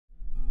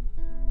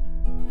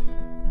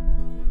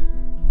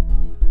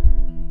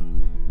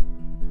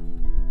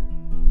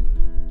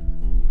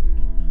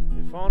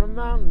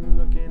mountain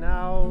looking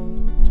out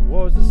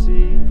towards the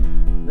sea.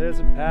 There's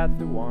a path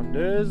that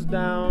wanders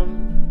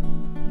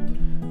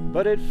down,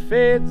 but it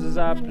fades as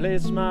I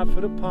place my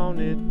foot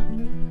upon it,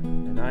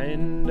 and I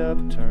end up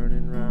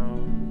turning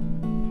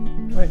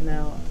round. Right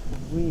now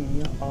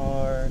we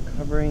are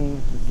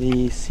covering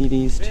the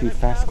CDs to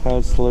Fast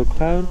Cloud, Slow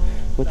Cloud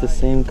with the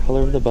same color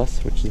of the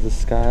bus, which is the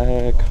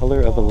sky color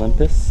of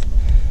Olympus,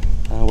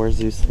 where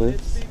Zeus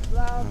lives.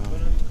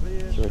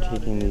 So we're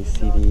taking these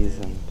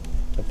CDs and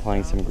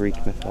applying some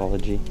Greek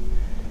mythology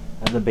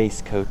as a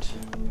base coat.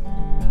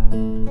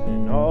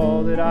 And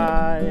all that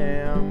I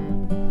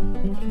am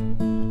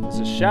is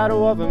a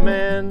shadow of a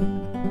man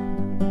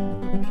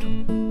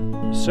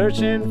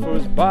searching for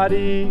his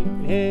body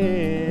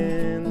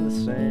in the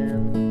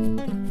sand.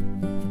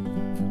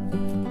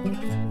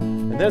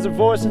 And there's a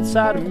voice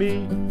inside of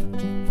me,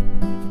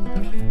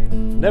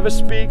 never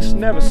speaks,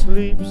 never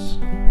sleeps,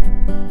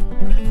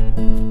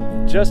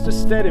 just a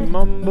steady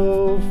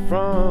mumble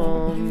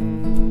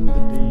from the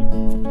deep.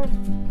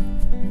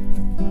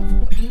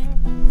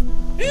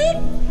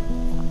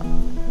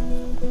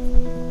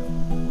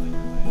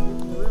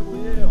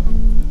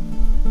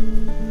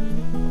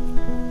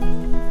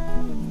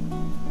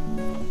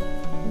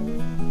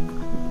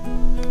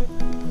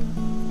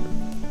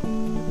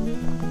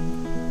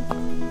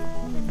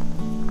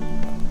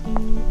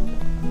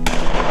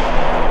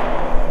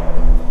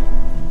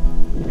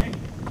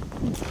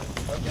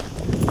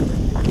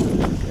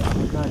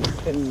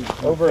 And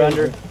over,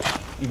 under.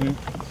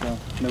 So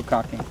no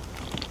cocking.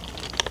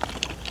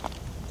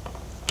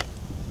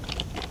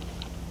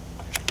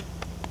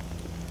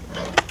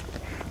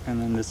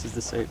 And then this is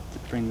the safe to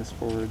bring this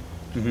forward.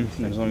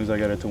 As long as I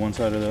got it to one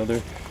side or the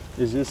other.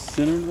 Is this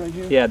centered right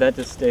here? Yeah, that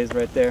just stays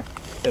right there.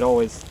 It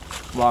always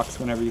locks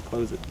whenever you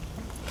close it.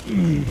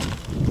 You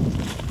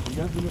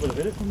guys been able to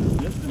hit it from this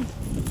distance?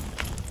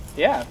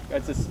 Yeah,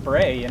 it's a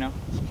spray, you know.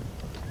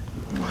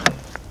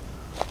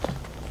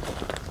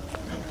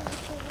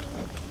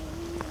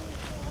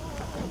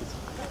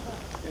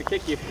 Gonna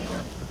kick you.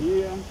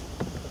 Yeah.